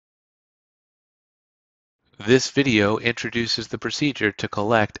This video introduces the procedure to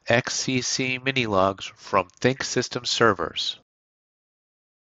collect XCC minilogs from Think System servers.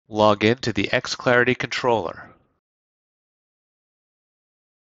 Log in to the XClarity Controller.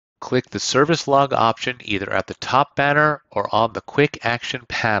 Click the Service Log option either at the top banner or on the Quick Action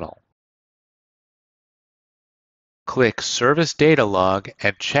panel. Click Service Data Log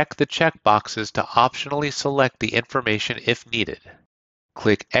and check the checkboxes to optionally select the information if needed.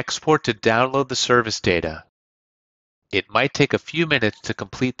 Click Export to download the service data. It might take a few minutes to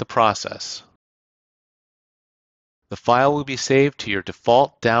complete the process. The file will be saved to your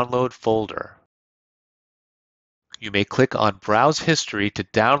default download folder. You may click on Browse History to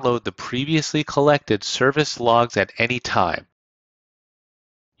download the previously collected service logs at any time.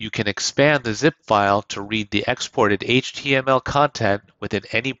 You can expand the zip file to read the exported HTML content within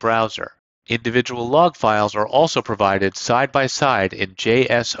any browser. Individual log files are also provided side by side in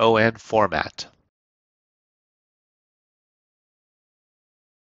JSON format.